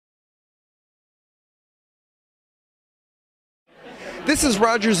This is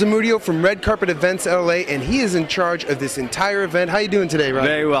Roger Zamudio from Red Carpet Events LA, and he is in charge of this entire event. How you doing today, Roger?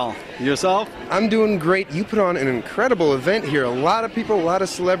 Very well. Yourself? I'm doing great. You put on an incredible event here. A lot of people, a lot of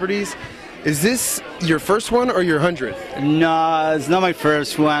celebrities. Is this your first one or your 100th? No, it's not my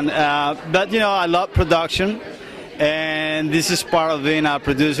first one. But you know, I love production, and this is part of being a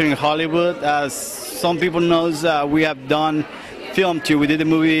producer in Hollywood. As some people knows, we have done film too. We did the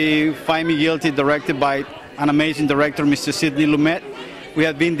movie Find Me Guilty, directed by an amazing director, Mr. Sidney Lumet. We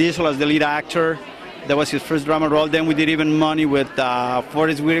had Vin Diesel as the lead actor. That was his first drama role. Then we did Even Money with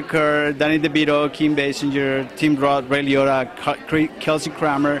Forrest Whitaker, Danny DeVito, Kim Basinger, Tim Roth, Ray Liotta, Kelsey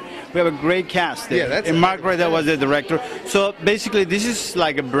Grammer. We have a great cast there. Yeah, and Mark Wright was the director. So basically, this is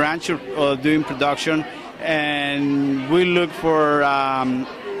like a branch of doing production, and we look for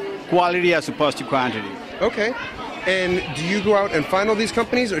quality as opposed to quantity. Okay. And do you go out and find all these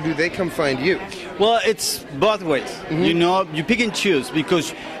companies, or do they come find you? Well, it's both ways. You know, you pick and choose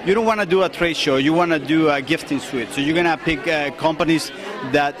because you don't want to do a trade show. You want to do a gifting suite. So you're going to pick companies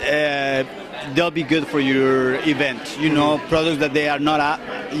that they'll be good for your event. You know, products that they are not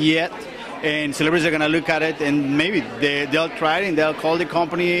at yet. And celebrities are going to look at it, and maybe they'll try it, and they'll call the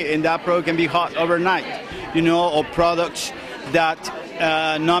company, and that product can be hot overnight. You know, or products that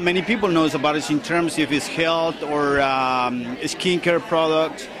not many people knows about it in terms if it's health or skincare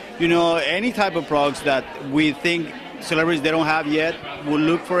products. You know, any type of products that we think celebrities they don't have yet will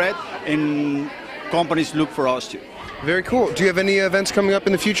look for it, and companies look for us too. Very cool. Do you have any events coming up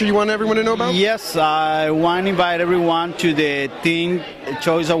in the future you want everyone to know about? Yes, I want to invite everyone to the Teen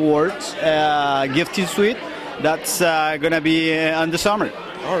Choice Awards gifting suite. That's going to be in the summer.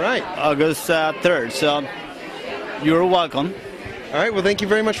 All right. August 3rd. So you're welcome. All right. Well, thank you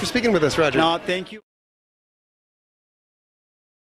very much for speaking with us, Roger. No, thank you.